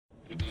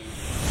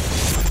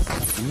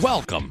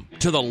Welcome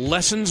to the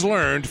Lessons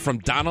Learned from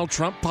Donald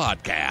Trump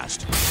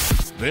podcast.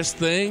 This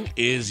thing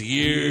is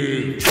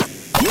huge.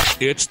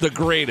 It's the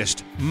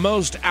greatest,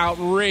 most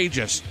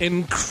outrageous,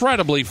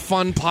 incredibly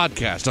fun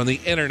podcast on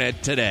the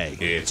internet today.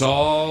 It's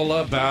all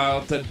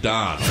about the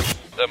Don.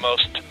 The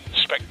most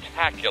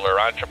spectacular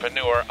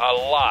entrepreneur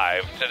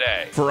alive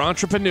today. For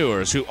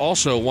entrepreneurs who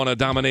also want to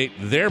dominate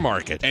their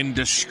market and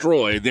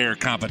destroy their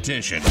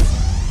competition.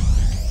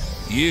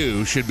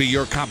 You should be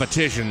your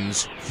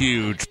competition's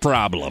huge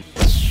problem.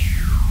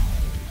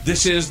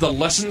 This is the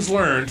Lessons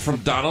Learned from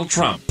Donald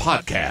Trump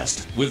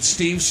podcast with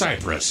Steve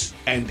Cypress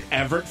and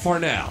Everett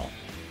Farnell.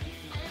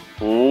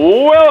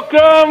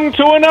 Welcome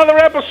to another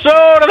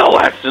episode of the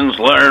Lessons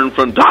Learned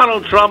from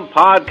Donald Trump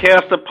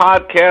podcast, a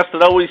podcast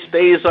that always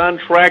stays on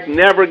track,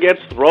 never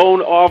gets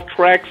thrown off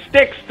track,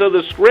 sticks to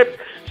the script,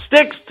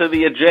 sticks to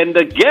the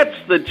agenda, gets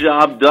the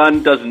job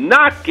done, does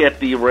not get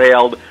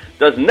derailed,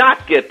 does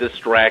not get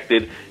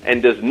distracted,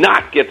 and does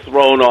not get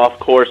thrown off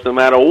course no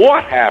matter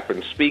what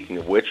happens. Speaking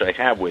of which, I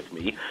have with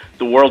me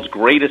the world's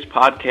greatest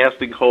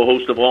podcasting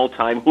co-host of all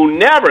time who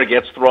never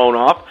gets thrown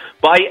off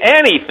by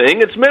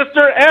anything. It's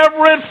Mr.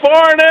 Everett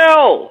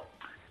Farnell.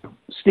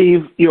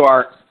 Steve, you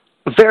are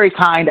very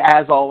kind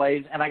as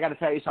always, and I got to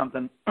tell you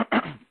something.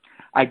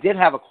 I did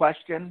have a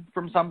question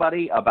from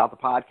somebody about the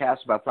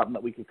podcast, about something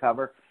that we could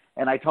cover,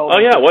 and I told him...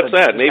 Oh, yeah, what's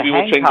that? Maybe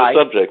we'll change the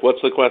subject.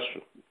 What's the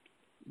question?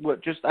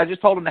 I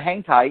just told him to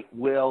hang tight.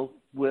 We'll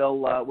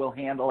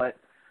handle it.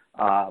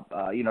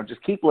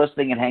 Just keep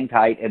listening and hang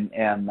tight.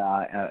 And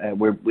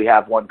we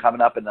have one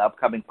coming up in the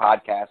upcoming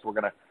podcast. We're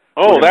gonna.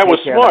 Oh, that was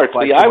smart.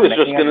 See, I was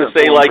just going to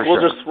say,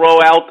 we'll just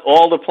throw out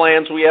all the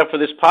plans we have for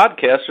this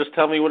podcast. Just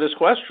tell me what his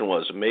question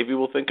was, and maybe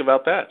we'll think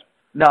about that.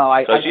 No,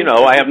 I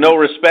have no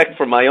respect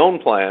for my own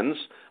plans.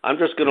 I'm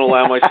just going to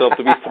allow myself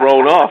to be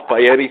thrown off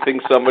by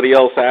anything somebody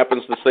else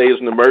happens to say is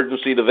an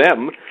emergency to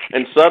them,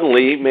 and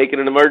suddenly make it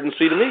an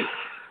emergency to me.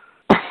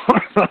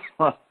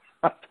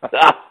 As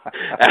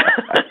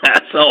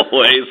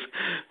always,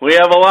 we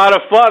have a lot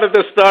of fun at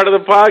the start of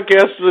the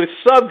podcast. The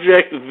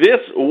subject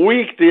this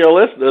week, dear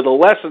listener, the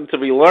lesson to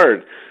be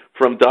learned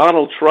from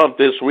Donald Trump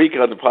this week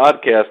on the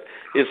podcast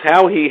is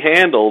how he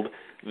handled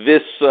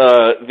this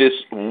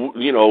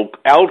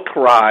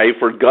outcry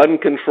for gun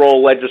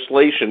control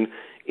legislation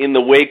in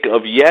the wake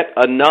of yet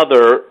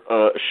another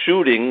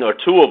shooting, or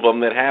two of them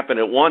that happened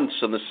at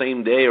once on the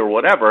same day or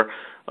whatever.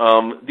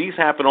 These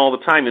happen all the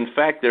time. In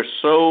fact, they're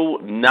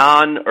so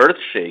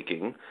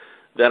non-earth-shaking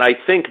that I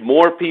think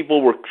more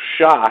people were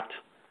shot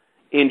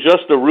in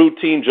just a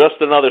routine, just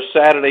another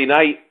Saturday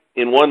night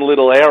in one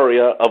little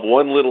area of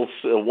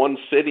one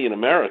city in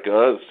America,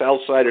 the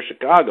south side of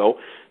Chicago.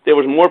 There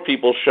was more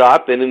people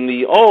shot than in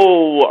the,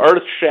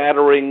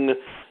 earth-shattering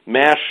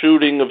mass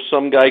shooting of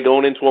some guy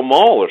going into a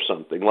mall or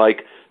something.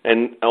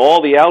 And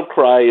all the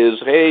outcry is,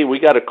 hey, we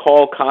got to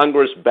call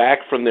Congress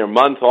back from their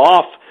month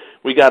off.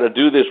 We got to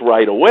do this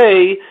right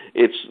away.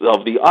 It's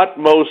of the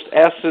utmost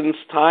essence.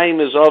 Time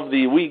is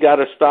we got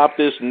to stop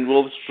this, and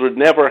this should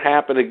never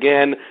happen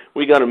again.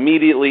 We got to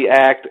immediately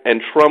act.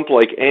 And Trump,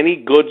 like any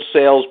good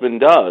salesman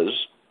does,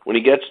 when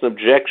he gets an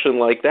objection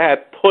like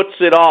that, puts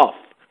it off.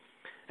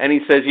 And he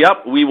says,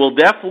 yep, we will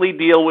definitely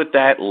deal with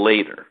that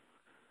later.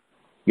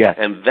 Yes.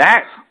 And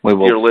that,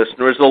 dear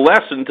listener, is the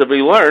lesson to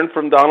be learned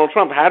from Donald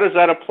Trump. How does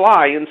that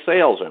apply in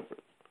sales, Everett?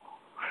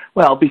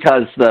 Well,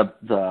 because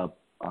the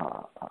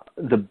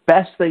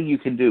best thing you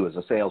can do as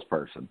a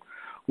salesperson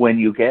when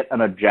you get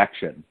an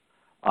objection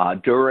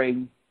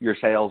during your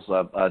sales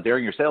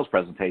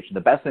presentation, the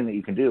best thing that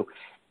you can do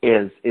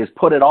is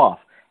put it off.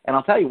 And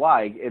I'll tell you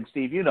why. And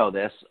Steve, you know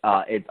this.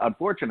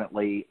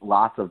 Unfortunately,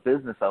 lots of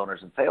business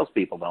owners and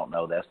salespeople don't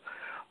know this.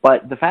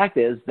 But the fact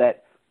is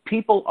that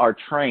people are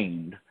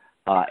trained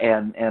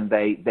and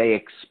they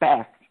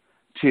expect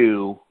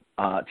to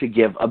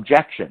give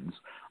objections.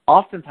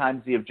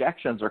 Oftentimes, the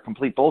objections are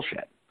complete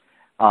bullshit.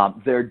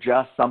 They're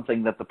just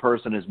something that the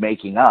person is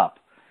making up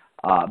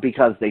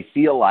because they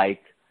feel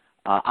like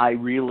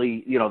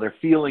they're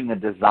feeling a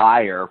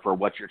desire for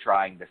what you're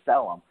trying to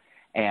sell them,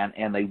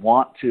 and they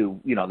want to,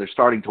 they're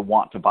starting to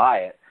want to buy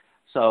it.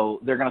 So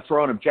they're going to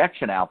throw an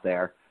objection out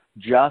there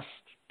just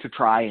to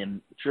try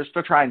and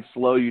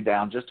slow you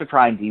down, just to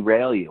try and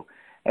derail you.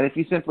 And if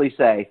you simply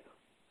say,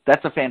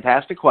 "That's a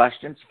fantastic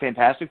question, it's a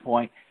fantastic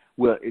point.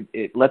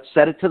 Let's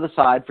set it to the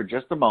side for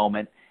just a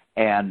moment."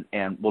 And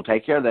we'll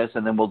take care of this,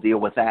 and then we'll deal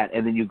with that.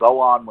 And then you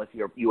go on with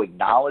you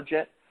acknowledge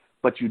it,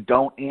 but you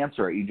don't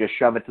answer it. You just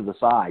shove it to the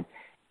side.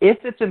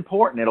 If it's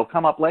important, it'll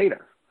come up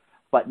later.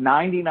 But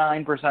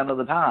 99% of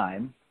the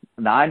time,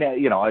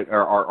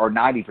 or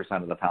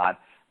 90% of the time,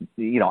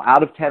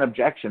 out of 10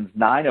 objections,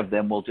 9 of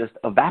them will just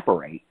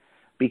evaporate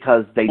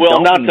because they don't.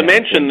 Well, not to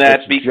mention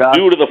that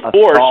due to the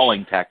force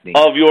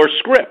of your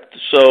script.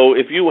 So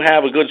if you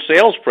have a good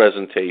sales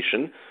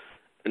presentation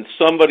and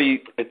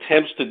somebody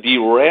attempts to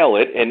derail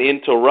it and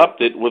interrupt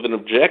it with an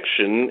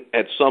objection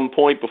at some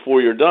point before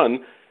you're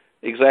done,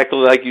 exactly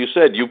like you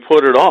said, you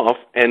put it off,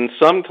 and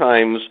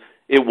sometimes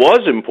it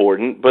was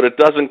important, but it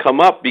doesn't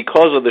come up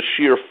because of the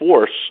sheer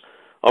force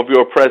of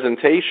your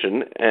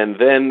presentation, and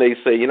then they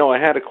say, I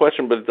had a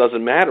question, but it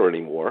doesn't matter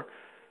anymore,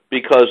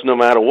 because no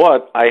matter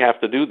what, I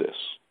have to do this.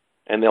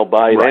 And they'll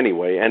buy it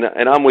anyway. And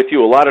I'm with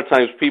you. A lot of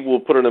times people will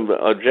put an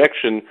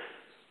objection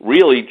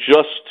really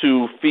just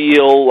to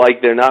feel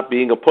like they're not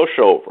being a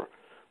pushover.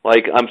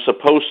 Like, I'm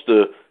supposed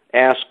to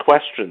ask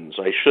questions.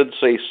 I should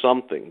say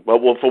something. But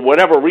for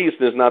whatever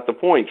reason is not the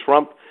point.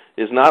 Trump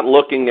is not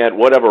looking at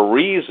whatever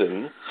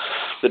reason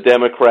the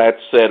Democrats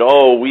said,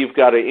 we've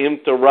got to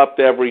interrupt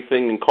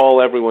everything and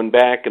call everyone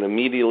back and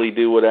immediately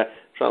do what.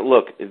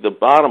 Look, the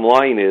bottom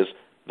line is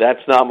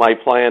that's not my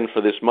plan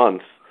for this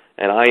month.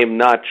 And I am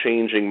not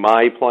changing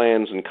my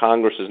plans, and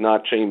Congress is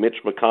not changing.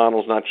 Mitch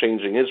McConnell's not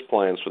changing his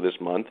plans for this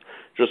month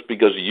just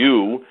because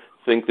you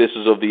think this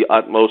is of the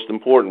utmost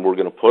importance. We're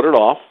going to put it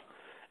off,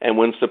 and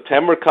when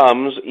September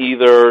comes,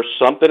 either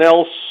something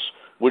else,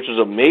 which is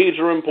a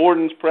major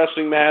importance,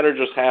 pressing matter,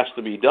 just has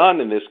to be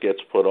done, and this gets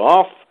put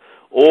off,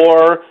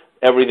 or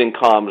everything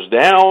calms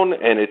down,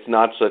 and it's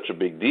not such a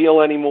big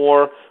deal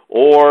anymore,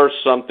 or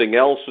something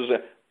else is.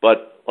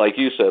 But like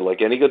you said,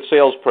 like any good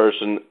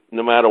salesperson,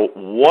 no matter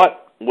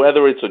what,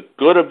 whether it's a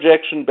good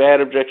objection, bad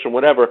objection,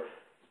 whatever,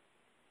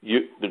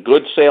 the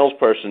good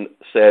salesperson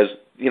says,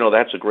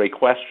 that's a great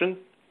question,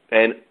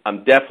 and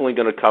I'm definitely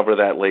going to cover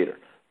that later.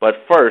 But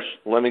first,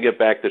 let me get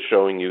back to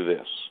showing you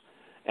this.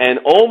 And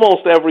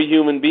almost every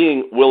human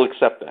being will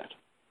accept that.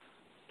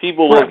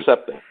 People will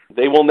accept that.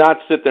 They will not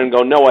sit there and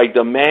go, no, I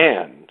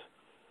demand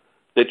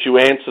that you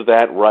answer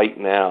that right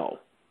now.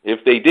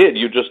 If they did,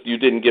 you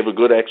didn't give a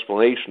good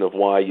explanation of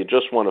why. You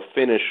just want to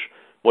finish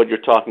what you're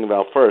talking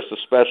about first,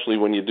 especially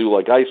when you do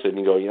like I said, and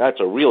you go, that's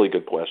a really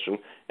good question,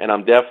 and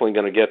I'm definitely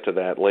going to get to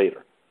that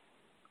later.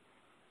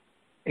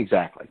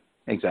 Exactly.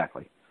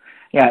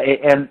 Yeah,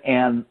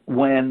 and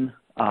when,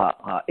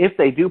 if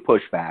they do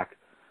push back,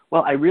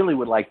 well, I really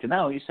would like to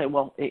know. You say,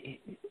 well,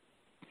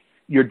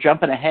 you're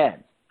jumping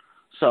ahead.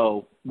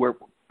 So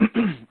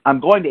I'm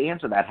going to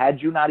answer that. Had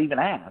you not even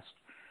asked,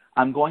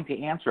 I'm going to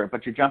answer it,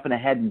 but you're jumping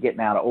ahead and getting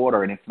out of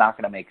order, and it's not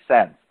going to make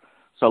sense.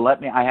 So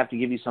I have to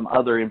give you some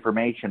other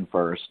information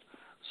first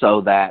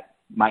so that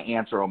my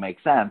answer will make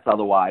sense.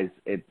 Otherwise,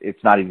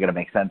 it's not even going to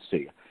make sense to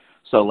you.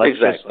 So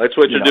that's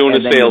what you're doing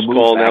in a sales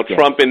call. Now,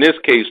 Trump in this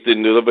case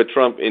didn't do that, but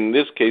Trump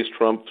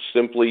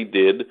simply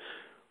did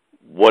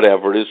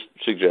whatever it is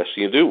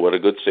suggesting you do. What a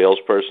good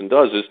salesperson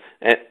does is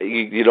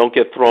you don't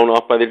get thrown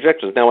off by the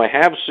objections. Now, I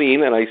have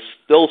seen, and I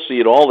still see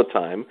it all the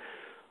time,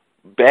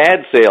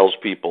 bad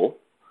salespeople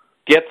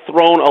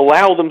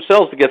allow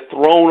themselves to get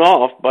thrown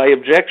off by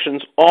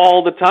objections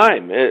all the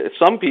time.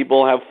 Some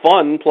people have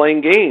fun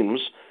playing games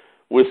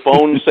with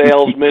phone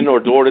salesmen or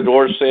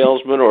door-to-door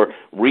salesmen or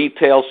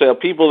retail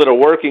people that are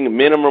working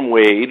minimum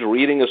wage,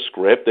 reading a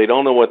script. They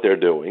don't know what they're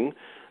doing,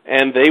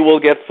 and they will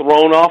get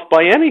thrown off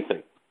by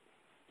anything.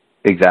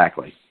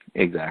 Exactly.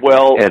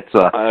 Well,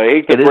 I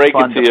hate to break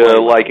it to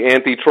you like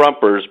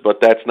anti-Trumpers, but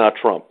that's not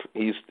Trump.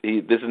 This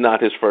is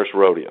not his first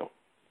rodeo.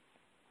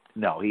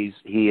 No, he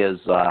is.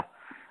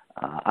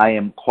 I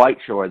am quite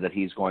sure that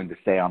he's going to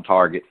stay on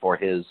target for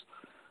his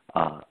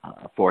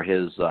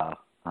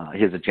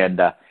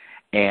agenda,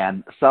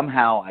 and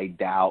somehow I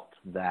doubt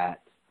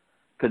that,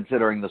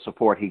 considering the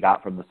support he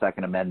got from the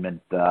Second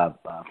Amendment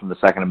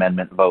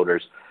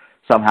voters,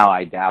 somehow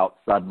I doubt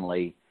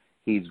suddenly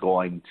he's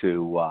going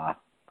to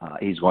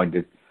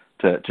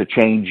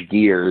change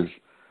gears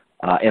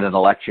in an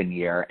election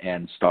year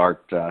and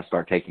start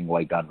taking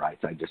away gun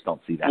rights. I just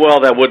don't see that. Well,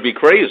 that would be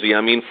crazy.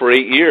 I mean, for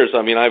 8 years, I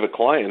have a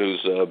client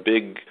who's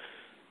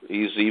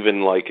he's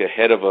even like a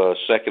head of a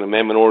Second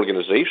Amendment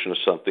organization or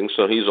something,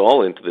 so he's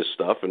all into this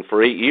stuff. And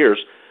for 8 years,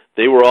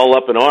 they were all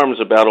up in arms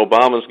about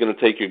Obama's going to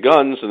take your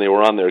guns, and they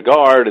were on their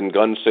guard, and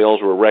gun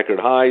sales were record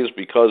highs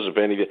because of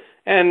anything,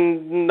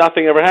 and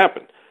nothing ever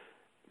happened.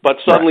 But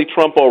suddenly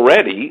Trump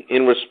already,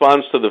 in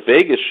response to the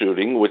Vegas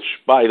shooting, which,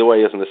 by the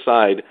way, as an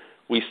aside,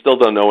 we still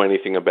don't know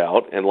anything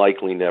about and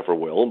likely never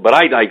will, but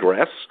I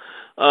digress.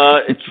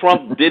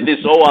 Trump did this,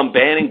 I'm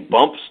banning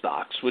bump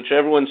stocks, which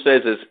everyone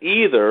says is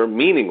either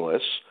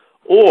meaningless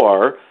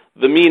or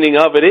the meaning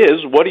of it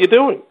is, what are you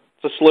doing?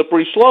 It's a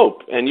slippery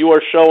slope, and you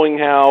are showing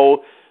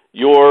how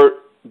you're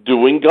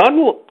doing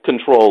gun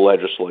control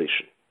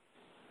legislation.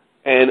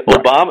 And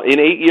Obama, in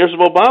 8 years of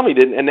Obama, he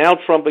didn't, and now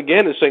Trump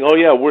again is saying,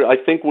 I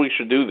think we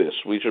should do this.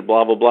 We should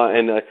blah, blah, blah.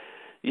 And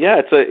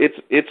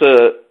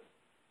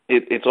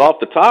it's off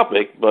the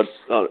topic, but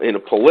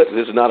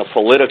this is not a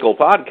political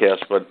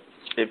podcast, but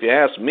if you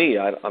ask me,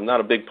 I'm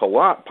not a big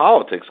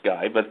politics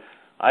guy, but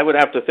I would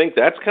have to think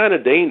that's kind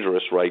of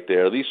dangerous right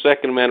there. These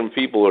Second Amendment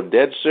people are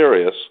dead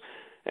serious,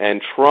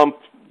 and Trump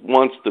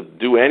wants to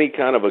do any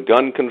kind of a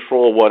gun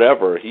control,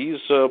 whatever. He's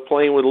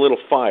playing with a little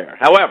fire.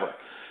 However,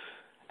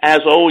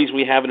 as always,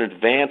 we have an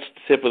advanced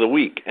tip of the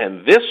week,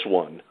 and this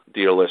one,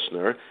 dear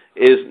listener,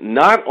 is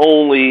not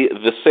only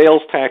the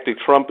sales tactic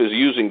Trump is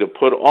using to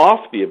put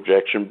off the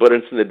objection, but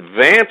it's an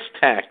advanced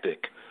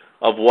tactic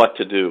of what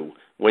to do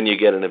when you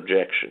get an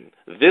objection.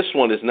 This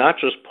one is not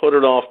just put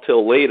it off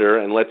till later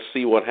and let's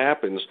see what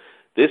happens.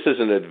 This is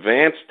an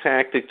advanced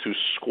tactic to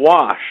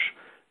squash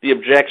the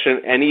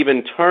objection and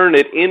even turn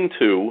it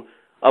into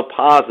a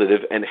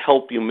positive and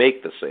help you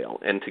make the sale.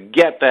 And to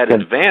get that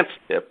advanced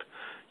tip,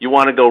 you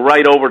want to go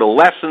right over to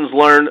Lessons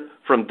Learned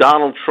from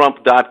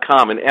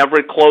DonaldTrump.com, and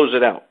Everett, close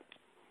it out.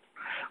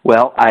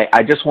 Well,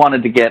 I just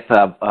wanted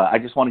to I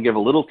just want to give a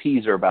little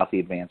teaser about the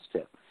advanced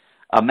tip.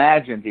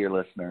 Imagine, dear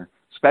listener,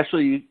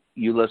 especially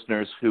you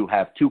listeners who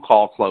have 2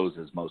 call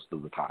closes most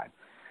of the time.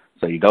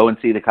 So you go and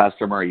see the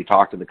customer, you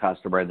talk to the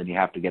customer, and then you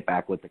have to get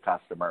back with the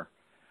customer.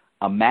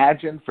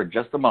 Imagine for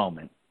just a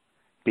moment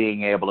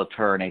being able to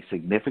turn a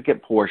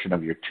significant portion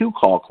of your 2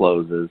 call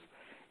closes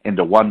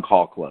into 1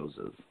 call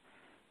closes.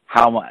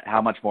 How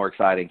much more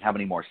exciting? How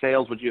many more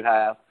sales would you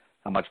have?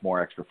 How much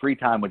more extra free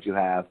time would you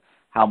have?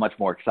 How much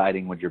more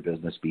exciting would your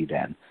business be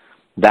then?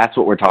 That's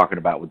what we're talking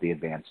about with the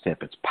advanced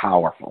tip. It's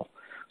powerful.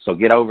 So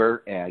get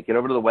over to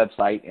the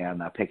website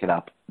and pick it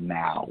up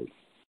now.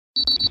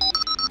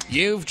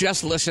 You've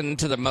just listened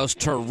to the most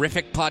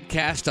terrific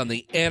podcast on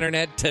the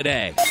internet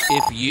today.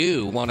 If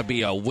you want to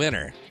be a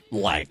winner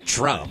like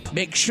Trump,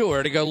 make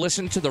sure to go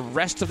listen to the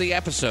rest of the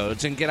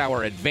episodes and get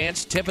our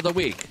advanced tip of the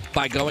week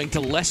by going to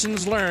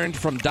Lessons Learned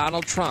from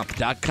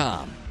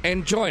DonaldTrump.com.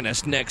 And join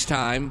us next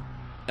time,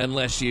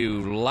 unless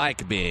you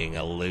like being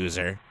a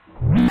loser.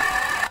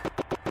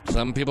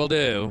 Some people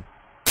do.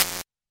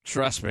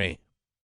 Trust me.